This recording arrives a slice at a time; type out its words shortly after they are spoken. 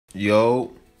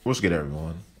Yo, what's good,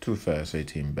 everyone? Too Fast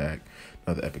 18 back.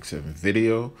 Another Epic 7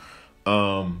 video.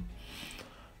 Um,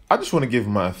 I just want to give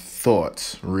my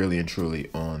thoughts really and truly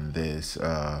on this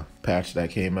patch that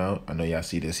came out. I know y'all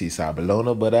see the Seaside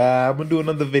Bologna, but I'm gonna do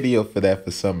another video for that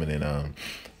for summoning. I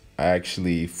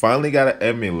actually finally got an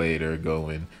emulator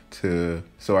going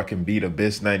so I can beat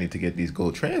Abyss 90 to get these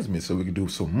gold transmits so we can do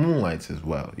some moonlights as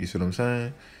well. You see what I'm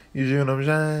saying? You see what I'm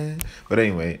saying? But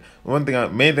anyway, main thing I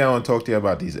want to talk to you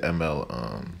about these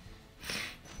ML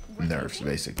nerfs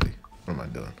basically. What am I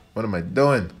doing? What am I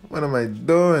doing? What am I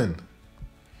doing?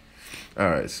 All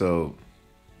right, so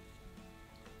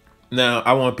now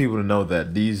I want people to know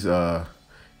that these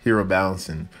hero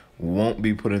balancing won't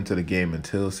be put into the game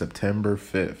until September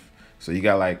 5th. So you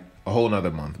got like a whole nother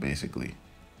month basically,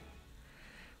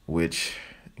 which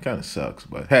kind of sucks,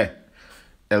 but hey,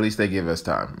 at least they give us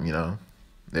time, you know?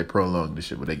 They prolonged the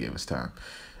shit, but they gave us time.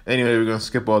 Anyway, we're going to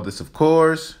skip all this, of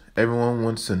course. Everyone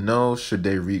wants to know, should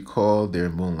they recall their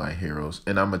Moonlight heroes?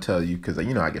 And I'm going to tell you, because,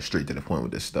 you know, I get straight to the point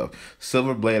with this stuff.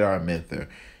 Silverblade Armenther.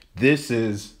 This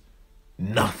is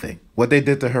nothing. What they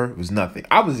did to her was nothing.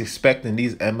 I was expecting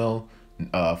these ML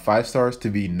 5 stars to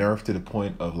be nerfed to the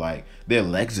point of, like, their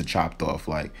legs are chopped off.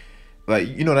 Like,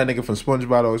 you know that nigga from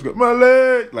SpongeBob always go, my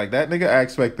leg! Like, that nigga, I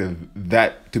expected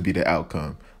that to be the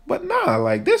outcome. But nah,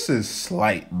 like, this is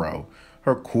slight, bro.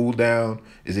 Her cooldown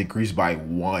is increased by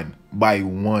one,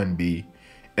 B.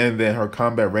 And then her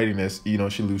combat readiness, you know,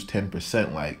 she lose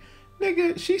 10%. Like,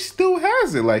 nigga, she still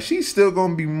has it. Like, she's still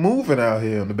gonna be moving out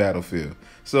here on the battlefield.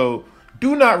 So,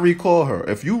 do not recall her.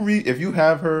 If you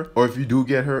have her, or if you do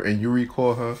get her and you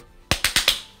recall her,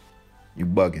 you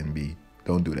bugging, B.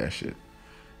 Don't do that shit.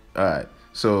 Alright,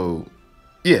 so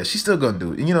yeah, she's still gonna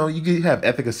do it. You know, you can have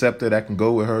Ethic Scepter that can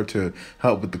go with her to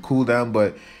help with the cooldown,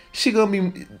 but she gonna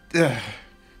be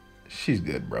she's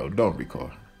good, bro. Don't recall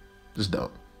her. Just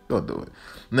don't do it.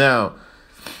 Now,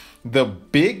 the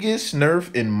biggest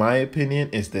nerf in my opinion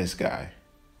is this guy.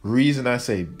 Reason I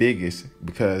say biggest,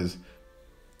 because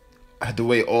the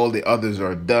way all the others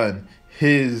are done,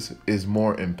 his is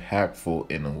more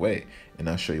impactful in a way, and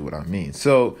I'll show you what I mean.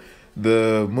 So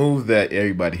the move that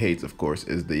everybody hates, of course,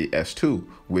 is the S2,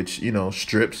 which, you know,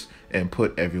 strips and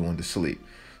put everyone to sleep.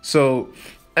 So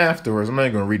afterwards, I'm not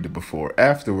even going to read it before.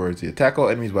 Afterwards, you attack all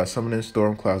enemies by summoning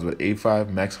storm clouds with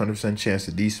 85 max 100% chance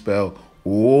to dispel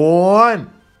one.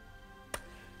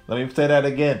 Let me say that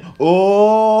again.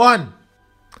 One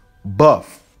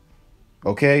buff.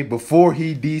 Okay, before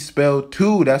he dispelled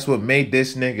 2, that's what made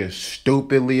this nigga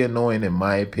stupidly annoying in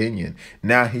my opinion.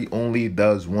 Now he only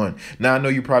does 1. Now I know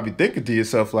you probably thinking to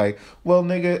yourself like, well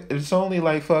nigga, it's only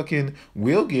like fucking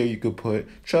wheel gear you could put.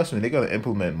 Trust me, they're gonna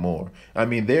implement more. I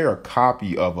mean, they're a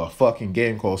copy of a fucking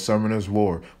game called Summoner's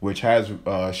War, which has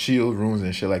shield runes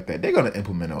and shit like that. They're gonna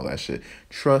implement all that shit.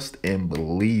 Trust and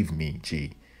believe me,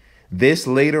 G. This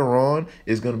later on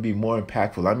is going to be more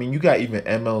impactful. I mean, you got even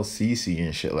MLCC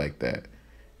and shit like that.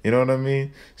 You know what I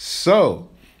mean? So,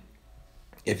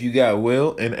 if you got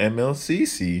Will and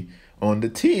MLCC on the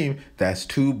team, that's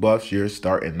 2 buffs you're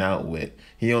starting out with.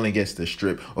 He only gets to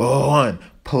strip 1.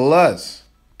 Plus,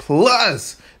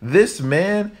 this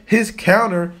man, his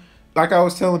counter, like I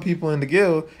was telling people in the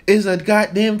guild, is a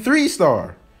goddamn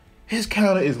 3-star. His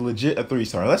counter is legit a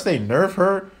 3-star. Unless they nerf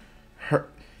her,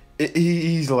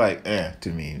 he's like, to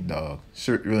me, dog.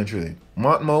 Really and truly.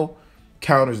 Montmo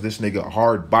counters this nigga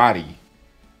hard body.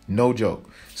 No joke.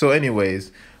 So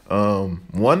anyways,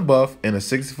 1 buff and a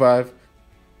 65%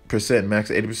 max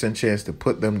 80% chance to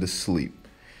put them to sleep.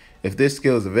 If this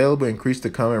skill is available, increase the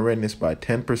combat readiness by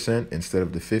 10% instead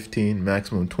of the 15,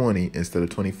 maximum 20 instead of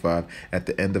 25 at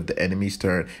the end of the enemy's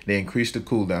turn. They increase the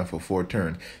cooldown for 4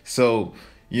 turns. So,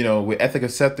 you know, with Ethic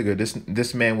of Scepter,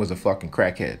 this man was a fucking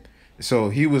crackhead. So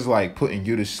he was like putting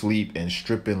you to sleep and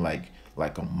stripping like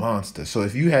a monster. So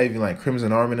if you have even like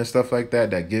Crimson Armor and stuff like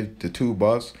that give the 2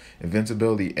 buffs,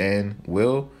 invincibility and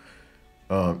will,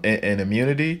 and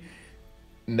immunity,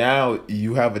 now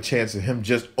you have a chance of him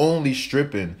just only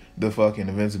stripping the fucking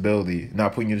invincibility,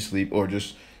 not putting you to sleep, or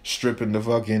just stripping the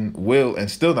fucking will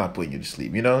and still not putting you to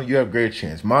sleep. You know, you have a great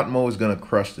chance. Montmo is gonna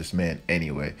crush this man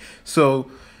anyway. So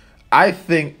I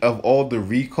think of all the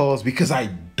recalls, because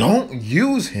I don't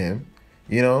use him,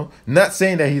 you know, not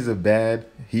saying that he's a bad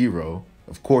hero.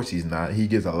 Of course he's not. He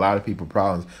gives a lot of people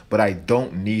problems, but I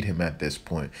don't need him at this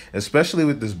point, especially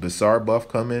with this Bizarre buff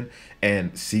coming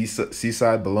and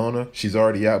Seaside Bologna. She's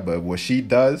already out, but what she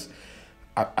does,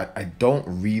 I don't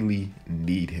really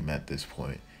need him at this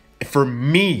point. For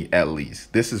me, at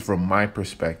least, this is from my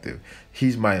perspective.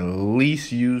 He's my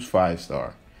least used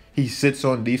 5-star. He sits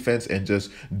on defense and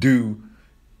just do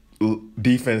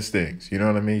defense things. You know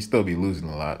what I mean? He still be losing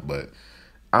a lot, but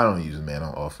I don't use man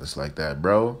on offense like that,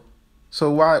 bro. So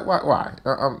why?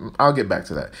 I'll get back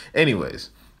to that. Anyways,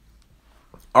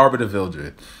 Arbiter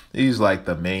Vildred, he's like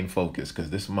the main focus because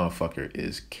this motherfucker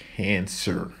is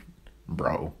cancer,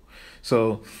 bro.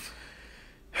 So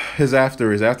his after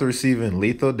receiving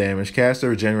lethal damage, caster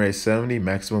regenerates 70,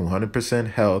 maximum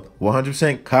 100% health,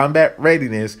 100% combat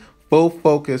readiness, full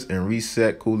focus, and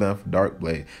reset cooldown for Dark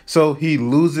Blade. So he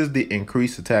loses the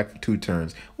increased attack for 2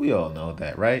 turns. We all know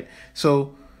that, right?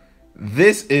 So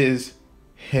this is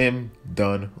him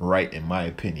done right, in my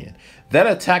opinion. That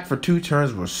attack for 2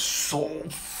 turns was so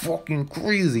fucking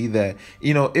crazy that,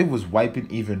 you know, it was wiping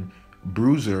even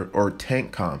bruiser or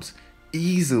tank comps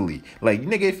easily. Like,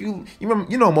 nigga, if you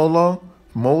remember, you know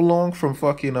Molong from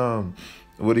fucking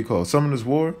what do you call it? Summoner's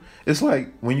War? It's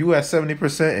like when you at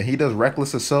 70% and he does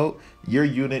reckless assault, your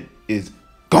unit is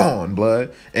gone,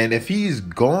 blood. And if he's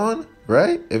gone,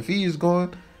 right? If he's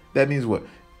gone, that means what?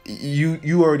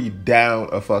 You already down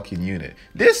a fucking unit.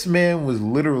 This man was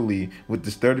literally with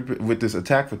this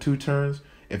attack for 2 turns.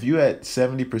 If you at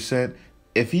 70%,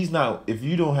 if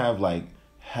you don't have like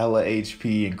hella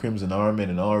HP and Crimson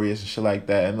Armament and Aureus and shit like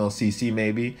that, MLCC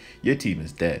maybe, your team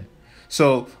is dead.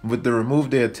 So with the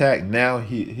remove the attack, now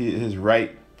his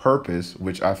right purpose,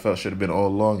 which I felt should have been all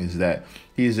along, is that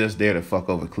he's just there to fuck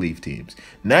over cleave teams.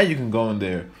 Now you can go in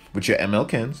there with your ML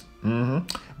Kens,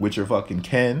 with your fucking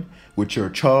Ken, with your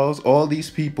Charles, all these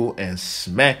people, and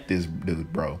smack this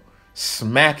dude, bro.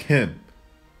 Smack him,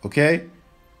 okay?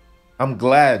 I'm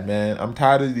glad, man. I'm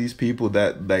tired of these people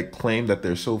that claim that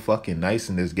they're so fucking nice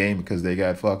in this game because they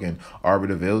got fucking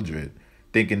Arbiter Vildred,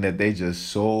 thinking that they just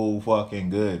so fucking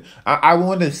good. I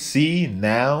want to see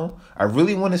now. I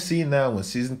really want to see now when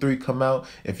season 3 come out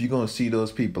if you're gonna see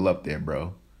those people up there,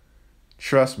 bro.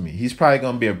 Trust me, he's probably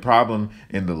gonna be a problem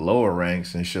in the lower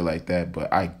ranks and shit like that,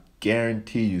 but I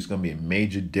guarantee you it's gonna be a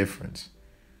major difference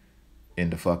in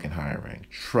the fucking higher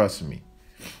rank. Trust me.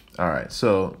 All right,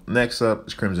 so next up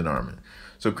is Crimson Armament.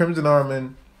 So Crimson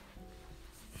Armament,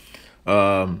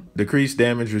 decreased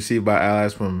damage received by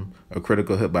allies from a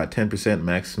critical hit by 10%,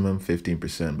 maximum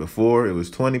 15%. Before it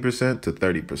was 20% to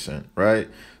 30%, right?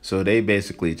 So they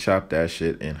basically chopped that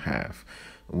shit in half.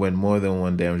 When more than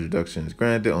 1 damage reduction is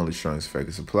granted, only strongest effect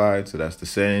is applied. So that's the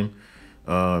same.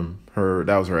 That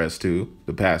was her S2,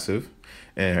 the passive,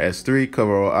 and her S3,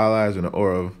 cover all allies with an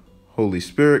aura of Holy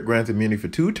Spirit, grants immunity for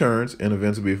 2 turns, and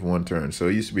invincibility for 1 turn. So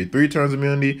it used to be 3 turns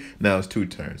immunity, now it's 2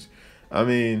 turns. I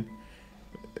mean,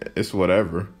 it's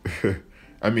whatever.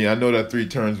 I mean, I know that 3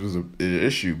 turns was an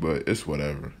issue, but it's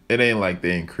whatever. It ain't like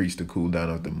they increased the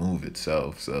cooldown of the move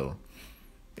itself, so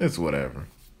it's whatever.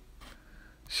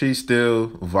 She's still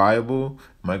viable.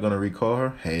 Am I going to recall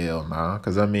her? Hell nah,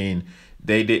 because I mean,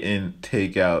 they didn't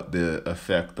take out the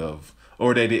effect of,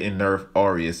 or they didn't nerf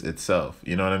Aureus itself.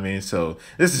 You know what I mean? So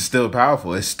this is still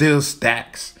powerful. It still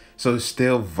stacks. So it's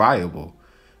still viable.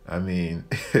 I mean,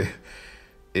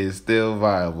 it's still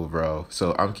viable, bro.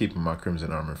 So I'm keeping my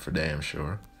Crimson Armor for damn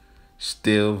sure.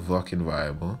 Still fucking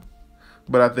viable.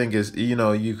 But I think it's, you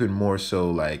know, you could more so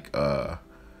like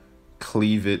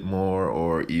cleave it more,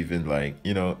 or even like,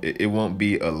 you know, it won't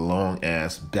be a long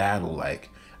ass battle. Like,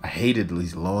 I hated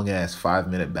these long ass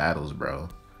 5-minute battles, bro.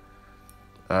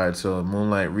 All right, so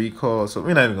Moonlight Recall. So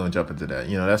we're not even going to jump into that.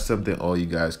 You know, that's something all you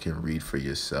guys can read for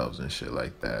yourselves and shit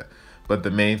like that. But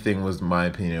the main thing was my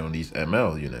opinion on these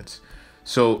ML units.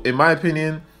 So in my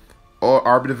opinion, all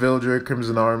Arbiter Vildred,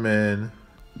 Crimson Armament,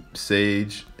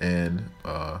 Sage, and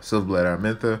Silverblade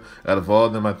Armintha, out of all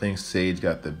of them, I think Sage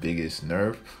got the biggest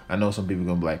nerf. I know some people are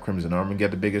going to be like, Crimson Armament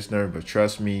get the biggest nerf, but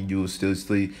trust me, you will still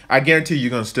see, I guarantee you're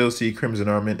going to still see Crimson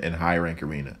Armament in high rank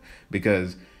arena,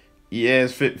 because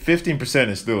yes, 15%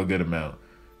 is still a good amount.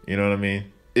 You know what I mean?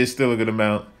 It's still a good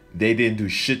amount. They didn't do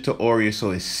shit to Aureus,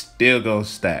 so it's still gonna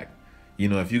stack. You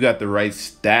know, if you got the right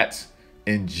stats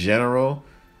in general,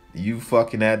 you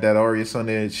fucking add that Aureus on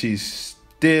there, she's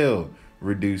still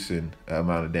reducing the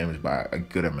amount of damage by a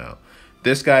good amount.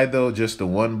 This guy, though, just the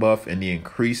 1 buff and the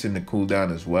increase in the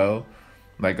cooldown as well.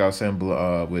 Like I was saying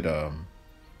with,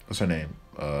 what's her name?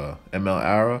 ML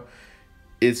Ara.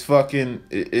 It's fucking,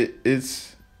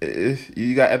 it's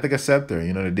you got Ethic Scepter,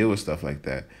 you know, to deal with stuff like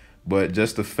that. But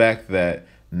just the fact that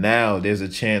now there's a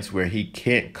chance where he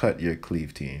can't cut your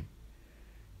cleave team,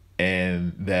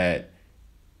 and that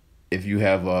if you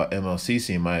have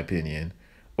MLCC, in my opinion,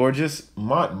 or just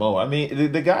Mo, I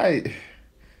mean, the guy,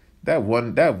 that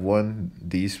one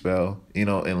D spell, you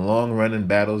know, in long running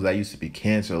battles that used to be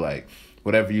cancer. Like,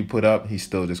 whatever you put up, he's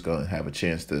still just gonna have a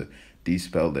chance to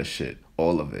dispel that shit,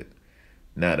 all of it.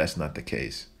 Now that's not the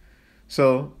case.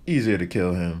 So easier to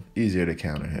kill him, easier to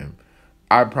counter him.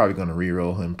 I'm probably gonna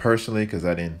reroll him personally because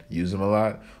I didn't use him a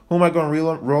lot. Who am I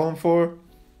gonna roll him for?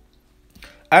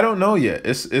 I don't know yet.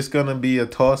 It's gonna be a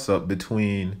toss up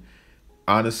between,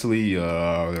 honestly,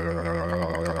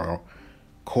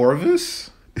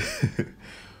 Corvus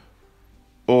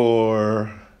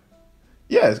or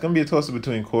yeah, it's gonna be a toss up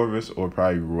between Corvus or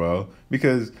probably Ruel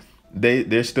because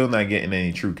they're still not getting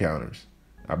any true counters.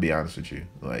 I'll be honest with you,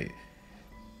 like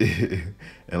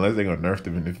unless they're gonna nerf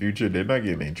them in the future, they're not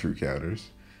getting any true counters.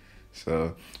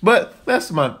 So, but that's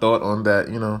my thought on that.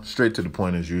 You know, straight to the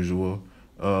point as usual.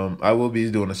 I will be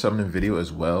doing a summoning video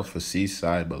as well for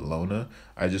Seaside Bologna.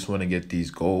 I just want to get these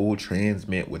gold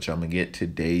transmit, which I'm gonna get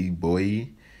today, boy.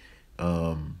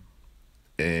 And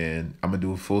I'm gonna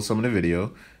do a full summoning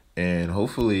video, and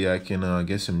hopefully I can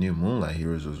get some new Moonlight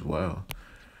heroes as well.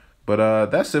 But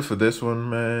that's it for this one,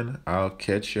 man. I'll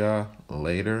catch y'all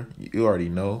later. You already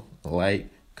know. Like,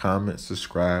 comment,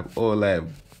 subscribe, all that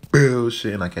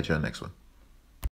bullshit, and I'll catch y'all next one.